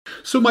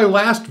So my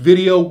last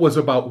video was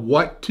about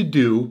what to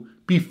do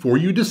before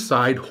you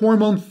decide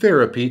hormone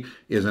therapy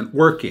isn't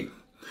working.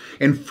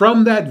 And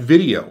from that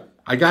video,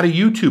 I got a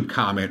YouTube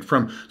comment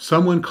from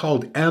someone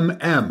called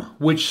MM,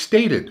 which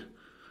stated,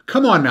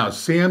 "Come on now,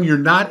 Sam, you're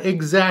not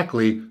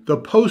exactly the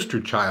poster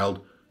child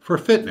for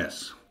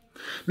fitness."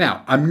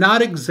 Now, I'm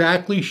not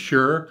exactly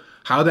sure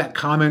how that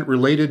comment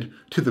related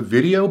to the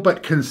video,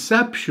 but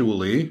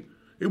conceptually,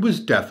 it was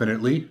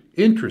definitely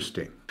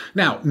interesting.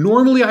 Now,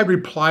 normally I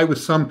reply with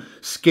some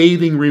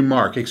scathing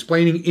remark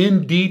explaining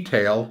in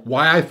detail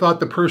why I thought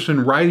the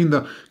person writing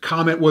the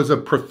comment was a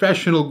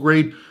professional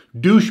grade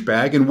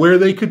douchebag and where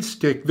they could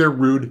stick their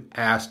rude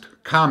asked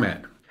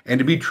comment. And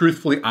to be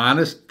truthfully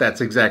honest,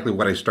 that's exactly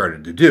what I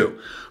started to do.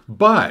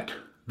 But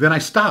then I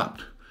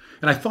stopped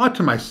and I thought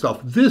to myself,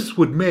 this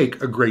would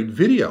make a great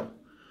video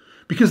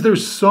because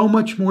there's so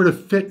much more to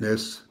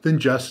fitness than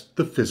just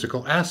the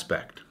physical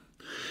aspect.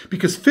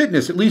 Because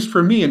fitness, at least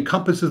for me,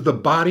 encompasses the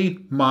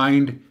body,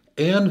 mind,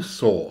 and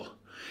soul.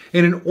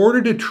 And in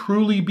order to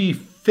truly be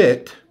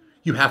fit,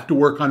 you have to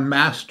work on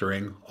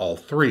mastering all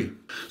three.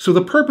 So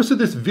the purpose of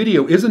this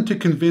video isn't to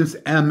convince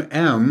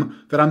MM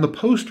that I'm the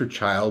poster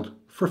child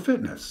for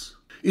fitness.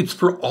 It's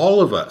for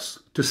all of us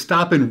to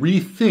stop and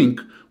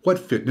rethink what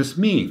fitness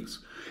means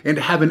and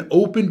to have an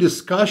open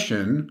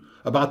discussion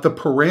about the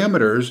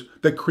parameters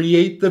that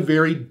create the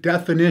very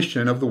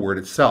definition of the word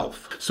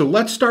itself. So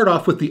let's start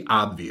off with the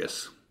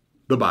obvious,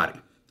 the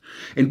body.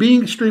 And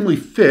being extremely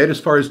fit,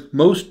 as far as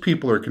most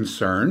people are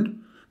concerned,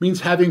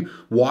 means having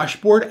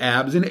washboard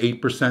abs and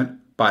 8%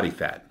 body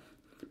fat.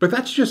 But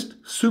that's just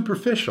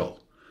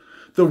superficial.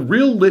 The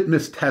real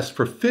litmus test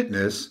for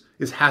fitness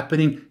is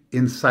happening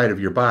inside of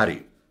your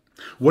body.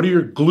 What are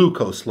your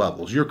glucose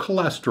levels, your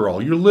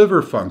cholesterol, your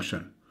liver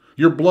function,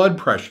 your blood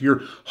pressure,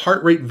 your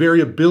heart rate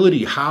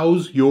variability?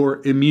 How's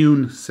your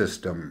immune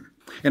system?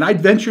 And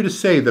I'd venture to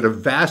say that a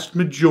vast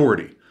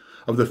majority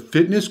of the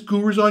fitness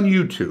gurus on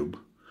YouTube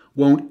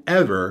won't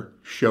ever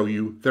show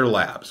you their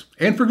labs.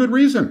 And for good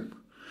reason.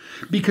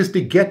 Because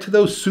to get to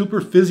those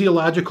super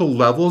physiological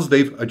levels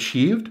they've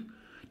achieved,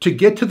 to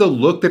get to the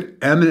look that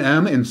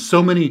M and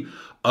so many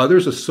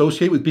others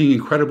associate with being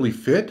incredibly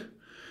fit,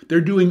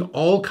 they're doing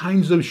all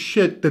kinds of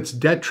shit that's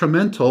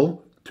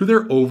detrimental to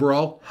their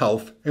overall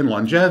health and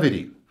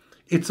longevity.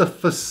 It's a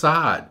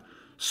facade,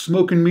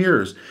 smoke and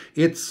mirrors.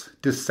 It's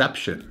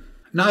deception.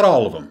 Not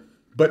all of them,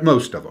 but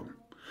most of them.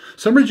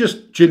 Some are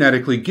just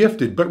genetically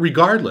gifted, but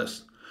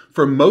regardless,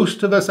 for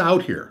most of us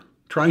out here,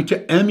 trying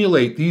to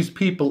emulate these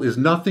people is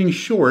nothing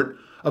short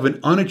of an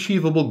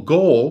unachievable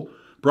goal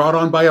brought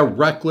on by a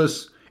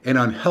reckless and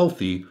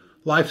unhealthy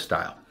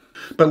lifestyle.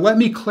 But let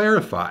me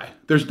clarify,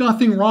 there's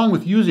nothing wrong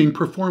with using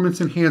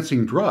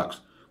performance-enhancing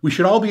drugs. We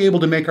should all be able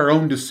to make our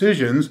own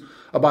decisions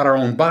about our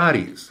own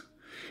bodies.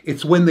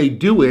 It's when they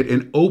do it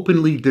and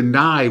openly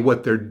deny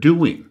what they're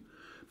doing.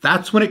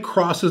 That's when it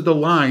crosses the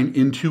line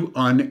into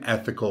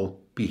unethical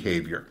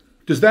behavior.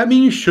 Does that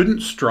mean you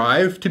shouldn't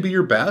strive to be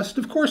your best?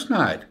 Of course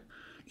not.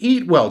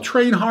 Eat well,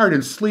 train hard,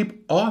 and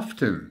sleep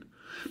often.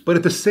 But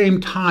at the same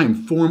time,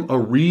 form a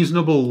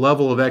reasonable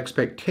level of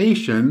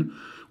expectation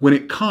when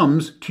it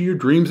comes to your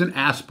dreams and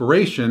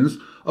aspirations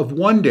of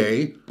one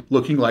day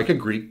looking like a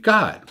Greek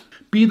god.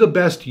 Be the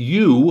best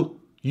you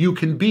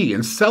can be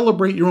and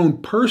celebrate your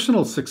own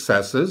personal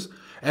successes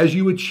as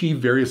you achieve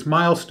various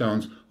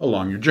milestones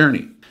along your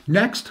journey.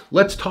 Next,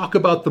 let's talk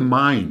about the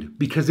mind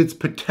because it's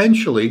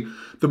potentially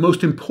the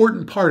most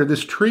important part of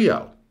this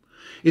trio.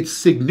 It's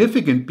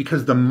significant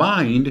because the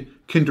mind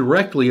can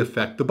directly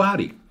affect the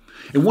body.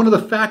 And one of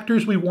the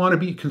factors we want to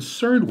be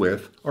concerned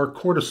with are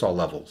cortisol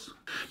levels.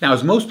 Now,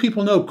 as most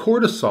people know,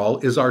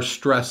 cortisol is our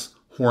stress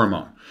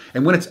hormone.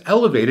 And when it's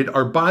elevated,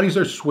 our bodies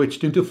are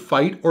switched into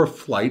fight or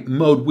flight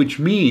mode, which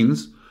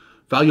means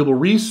valuable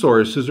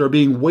resources are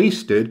being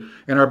wasted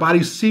and our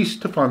bodies cease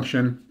to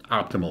function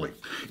optimally.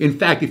 In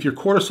fact, if your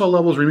cortisol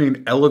levels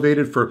remain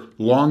elevated for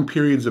long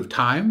periods of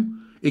time,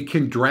 it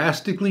can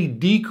drastically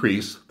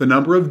decrease the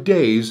number of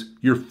days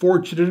you're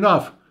fortunate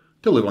enough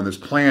to live on this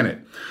planet.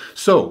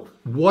 So,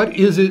 what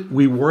is it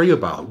we worry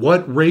about?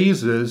 What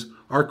raises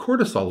our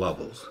cortisol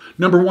levels?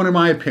 Number one, in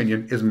my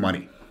opinion, is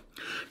money.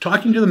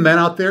 Talking to the men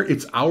out there,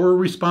 it's our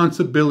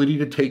responsibility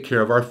to take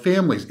care of our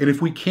families. And if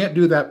we can't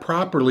do that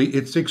properly,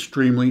 it's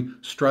extremely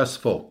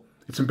stressful.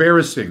 It's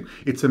embarrassing.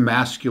 It's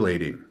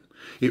emasculating.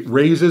 It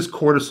raises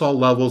cortisol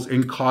levels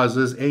and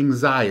causes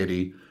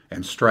anxiety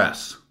and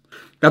stress.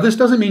 Now, this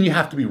doesn't mean you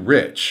have to be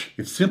rich.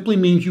 It simply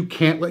means you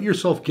can't let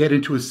yourself get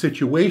into a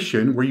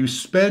situation where you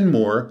spend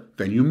more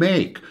than you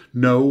make.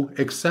 No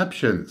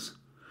exceptions.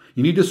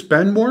 You need to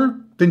spend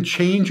more? Then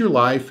change your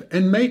life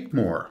and make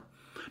more.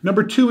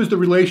 Number two is the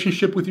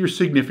relationship with your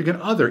significant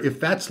other. If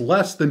that's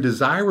less than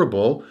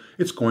desirable,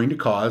 it's going to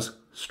cause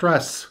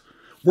stress.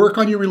 Work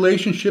on your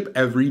relationship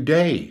every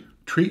day.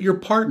 Treat your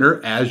partner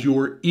as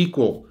your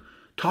equal.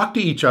 Talk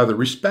to each other,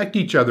 respect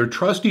each other,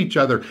 trust each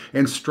other,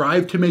 and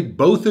strive to make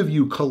both of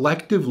you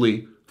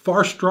collectively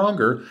far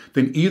stronger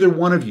than either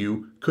one of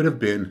you could have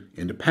been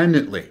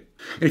independently.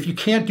 And if you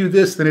can't do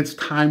this, then it's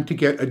time to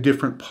get a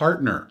different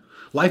partner.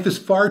 Life is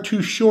far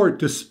too short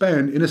to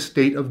spend in a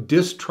state of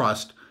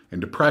distrust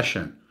and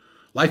depression.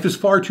 Life is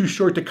far too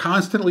short to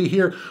constantly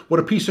hear what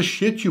a piece of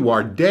shit you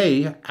are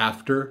day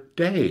after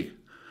day.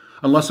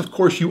 Unless, of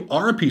course, you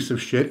are a piece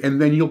of shit,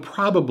 and then you'll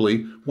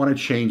probably want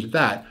to change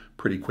that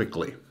pretty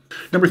quickly.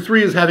 Number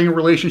 3 is having a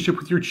relationship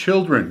with your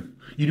children.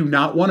 You do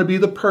not want to be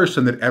the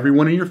person that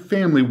everyone in your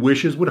family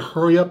wishes would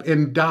hurry up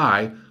and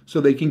die so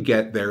they can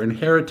get their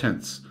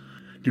inheritance.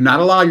 Do not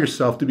allow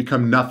yourself to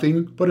become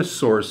nothing but a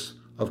source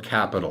of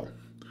capital.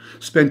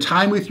 Spend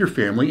time with your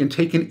family and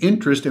take an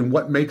interest in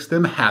what makes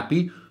them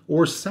happy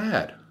or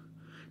sad.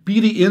 Be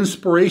the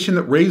inspiration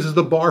that raises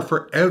the bar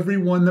for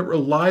everyone that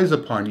relies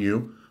upon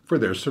you for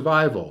their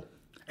survival.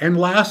 And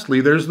lastly,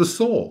 there's the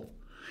soul.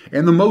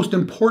 And the most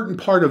important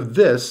part of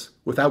this,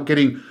 without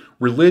getting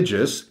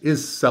religious,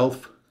 is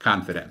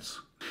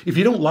self-confidence. If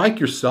you don't like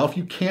yourself,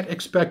 you can't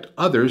expect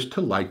others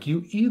to like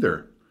you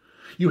either.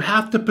 You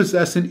have to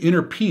possess an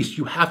inner peace.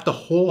 You have to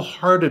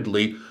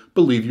wholeheartedly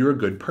believe you're a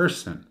good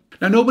person.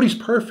 Now, nobody's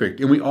perfect,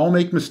 and we all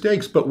make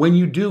mistakes, but when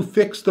you do,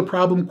 fix the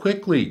problem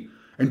quickly,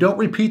 and don't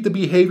repeat the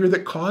behavior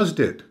that caused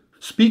it.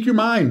 Speak your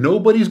mind.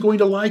 Nobody's going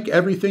to like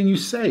everything you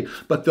say,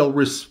 but they'll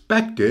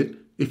respect it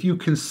if you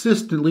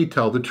consistently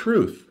tell the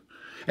truth.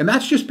 And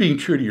that's just being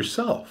true to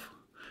yourself.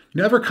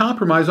 Never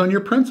compromise on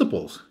your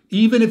principles,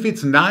 even if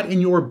it's not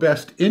in your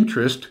best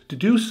interest to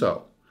do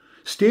so.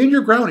 Stand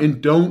your ground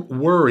and don't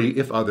worry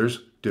if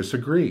others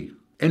disagree.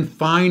 And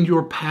find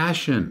your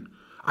passion.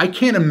 I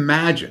can't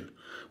imagine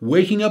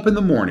waking up in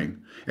the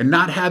morning and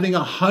not having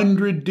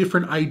 100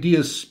 different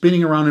ideas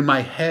spinning around in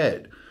my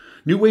head.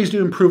 New ways to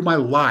improve my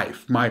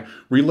life, my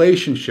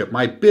relationship,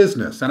 my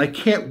business, and I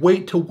can't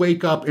wait to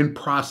wake up and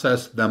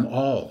process them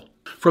all.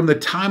 From the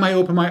time I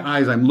open my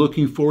eyes, I'm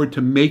looking forward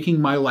to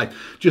making my life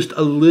just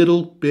a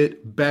little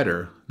bit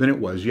better than it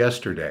was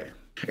yesterday.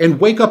 And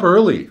wake up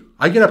early.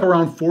 I get up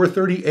around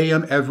 4:30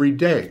 a.m. every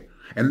day.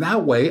 And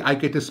that way I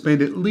get to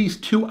spend at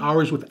least 2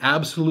 hours with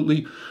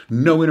absolutely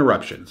no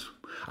interruptions.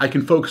 I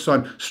can focus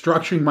on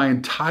structuring my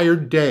entire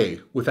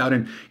day without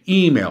an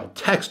email,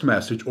 text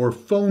message, or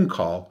phone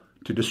call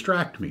to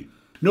distract me.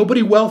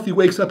 Nobody wealthy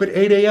wakes up at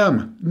 8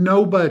 a.m.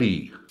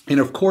 Nobody. And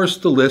of course,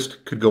 the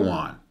list could go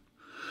on.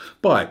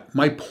 But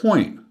my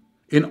point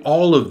in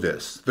all of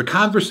this, the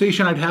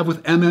conversation I'd have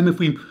with MM if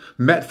we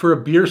met for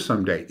a beer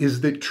someday,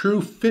 is that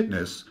true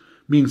fitness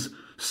means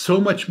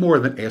so much more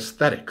than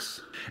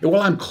aesthetics. And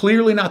while I'm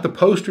clearly not the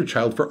poster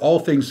child for all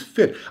things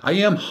fit, I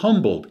am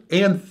humbled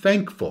and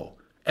thankful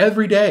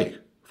every day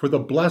for the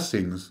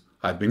blessings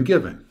I've been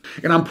given.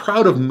 And I'm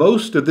proud of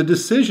most of the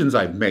decisions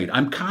I've made.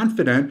 I'm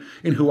confident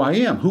in who I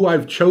am, who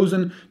I've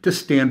chosen to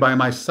stand by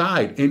my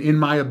side, and in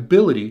my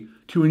ability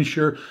to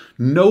ensure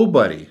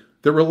nobody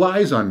that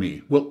relies on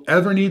me will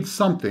ever need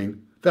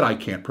something that I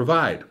can't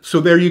provide. So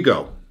there you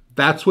go.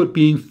 That's what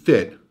being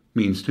fit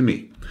means to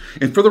me.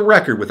 And for the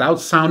record, without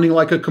sounding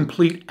like a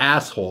complete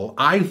asshole,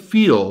 I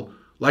feel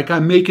like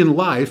I'm making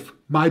life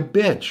my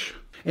bitch.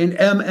 And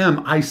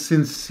I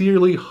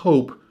sincerely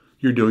hope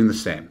you're doing the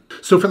same.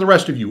 So for the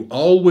rest of you,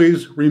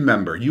 always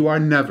remember, you are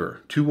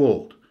never too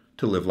old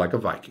to live like a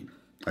Viking.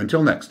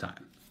 Until next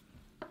time,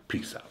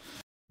 peace out.